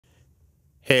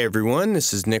Hey everyone,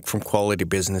 this is Nick from Quality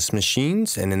Business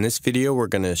Machines, and in this video we're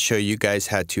going to show you guys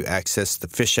how to access the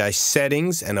fisheye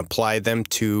settings and apply them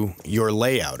to your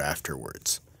layout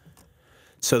afterwards.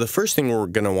 So the first thing we're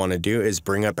going to want to do is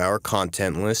bring up our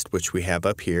content list, which we have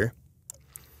up here,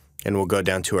 and we'll go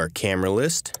down to our camera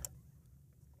list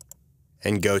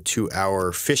and go to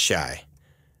our fisheye.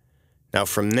 Now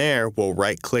from there we'll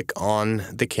right click on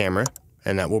the camera,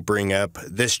 and that will bring up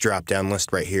this drop-down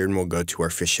list right here, and we'll go to our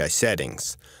fisheye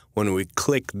settings. When we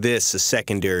click this, a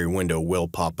secondary window will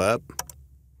pop up,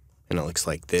 and it looks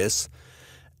like this.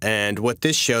 And what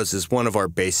this shows is one of our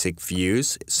basic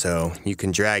views, so you can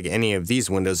drag any of these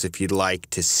windows if you'd like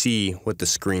to see what the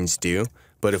screens do.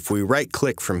 But if we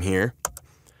right-click from here,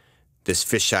 this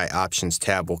fisheye options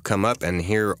tab will come up, and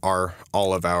here are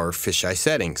all of our fisheye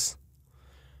settings.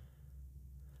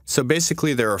 So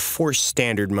basically there are 4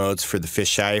 standard modes for the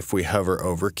fisheye if we hover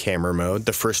over camera mode.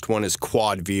 The first one is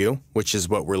quad view, which is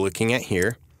what we're looking at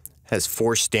here. It has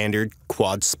 4 standard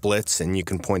quad splits, and you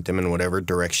can point them in whatever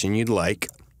direction you'd like.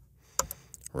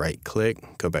 Right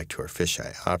click, go back to our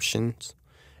fisheye options.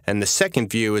 And the second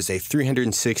view is a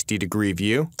 360-degree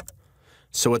view.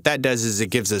 So what that does is it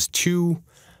gives us 2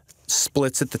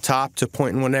 splits at the top to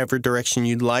point in whatever direction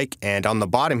you'd like, and on the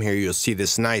bottom here you'll see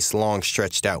this nice long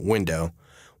stretched out window.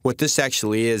 What this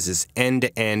actually is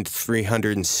end-to-end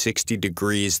 360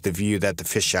 degrees, the view that the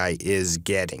fisheye is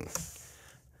getting.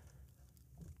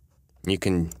 You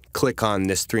can click on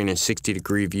this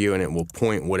 360-degree view and it will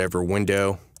point whatever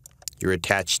window you're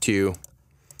attached to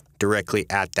directly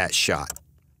at that shot.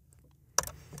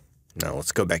 Now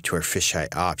let's go back to our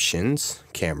fisheye options,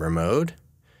 camera mode,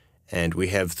 and we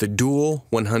have the dual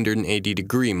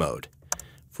 180-degree mode.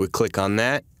 If we click on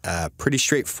that, pretty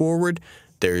straightforward.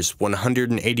 There's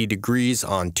 180 degrees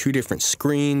on 2 different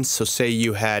screens. So say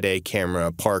you had a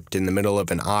camera parked in the middle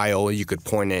of an aisle, you could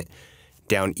point it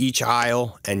down each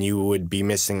aisle and you would be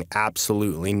missing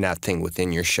absolutely nothing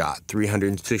within your shot.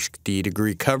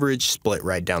 360-degree coverage split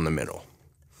right down the middle.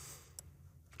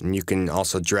 And you can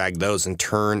also drag those and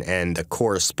turn, and the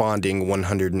corresponding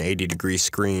 180-degree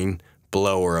screen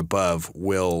below or above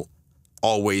will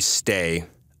always stay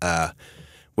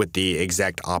with the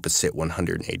exact opposite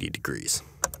 180 degrees.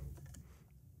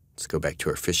 Let's go back to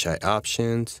our fisheye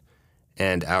options,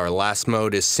 and our last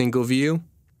mode is single view.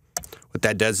 What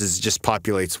that does is it just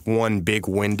populates one big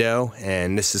window,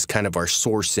 and this is kind of our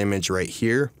source image right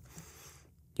here.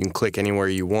 You can click anywhere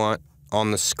you want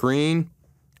on the screen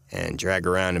and drag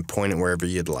around and point it wherever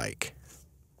you'd like.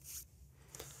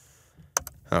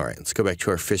 All right, let's go back to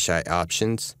our fisheye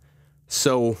options.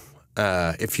 So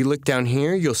if you look down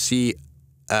here, you'll see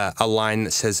a line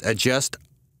that says adjust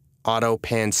auto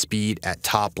pan speed at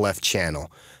top left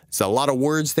channel. It's a lot of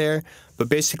words there, but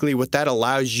basically what that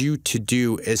allows you to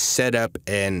do is set up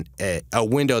a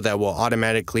window that will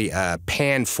automatically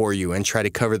pan for you and try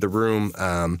to cover the room,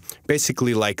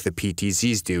 basically like the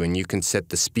PTZs do, and you can set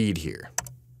the speed here.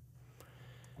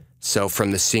 So from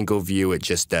the single view, it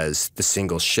just does the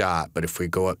single shot, but if we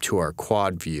go up to our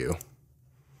quad view,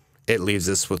 it leaves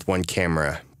us with one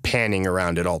camera panning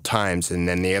around at all times, and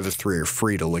then the other 3 are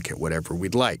free to look at whatever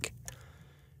we'd like.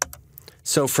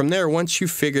 So from there, once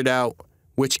you've figured out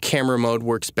which camera mode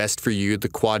works best for you, the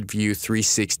quad view,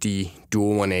 360, dual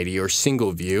 180, or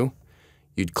single view,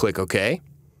 you'd click OK.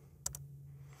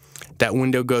 That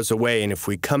window goes away, and if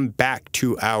we come back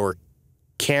to our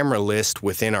camera list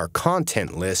within our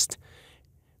content list,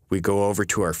 we go over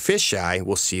to our fisheye,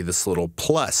 we'll see this little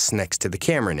plus next to the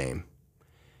camera name.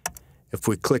 If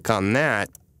we click on that,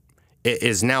 it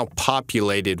is now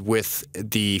populated with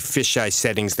the fisheye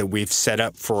settings that we've set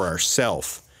up for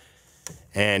ourselves.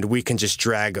 And we can just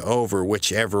drag over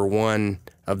whichever one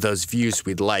of those views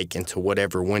we'd like into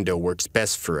whatever window works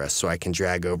best for us. So I can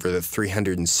drag over the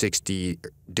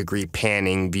 360-degree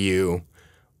panning view,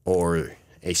 or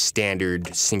a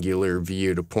standard singular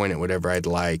view to point at whatever I'd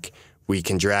like. We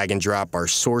can drag and drop our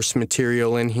source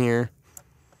material in here,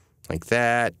 like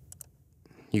that.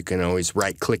 You can always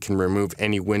right-click and remove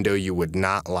any window you would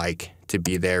not like to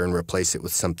be there and replace it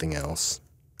with something else.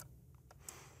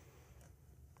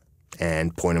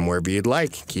 And point them wherever you'd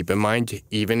like. Keep in mind,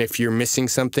 even if you're missing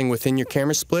something within your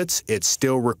camera splits, it's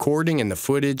still recording, and the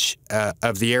footage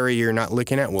of the area you're not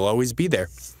looking at will always be there.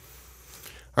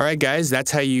 All right, guys,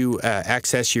 that's how you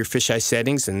access your fisheye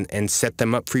settings and set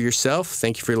them up for yourself.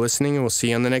 Thank you for listening, and we'll see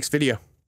you on the next video.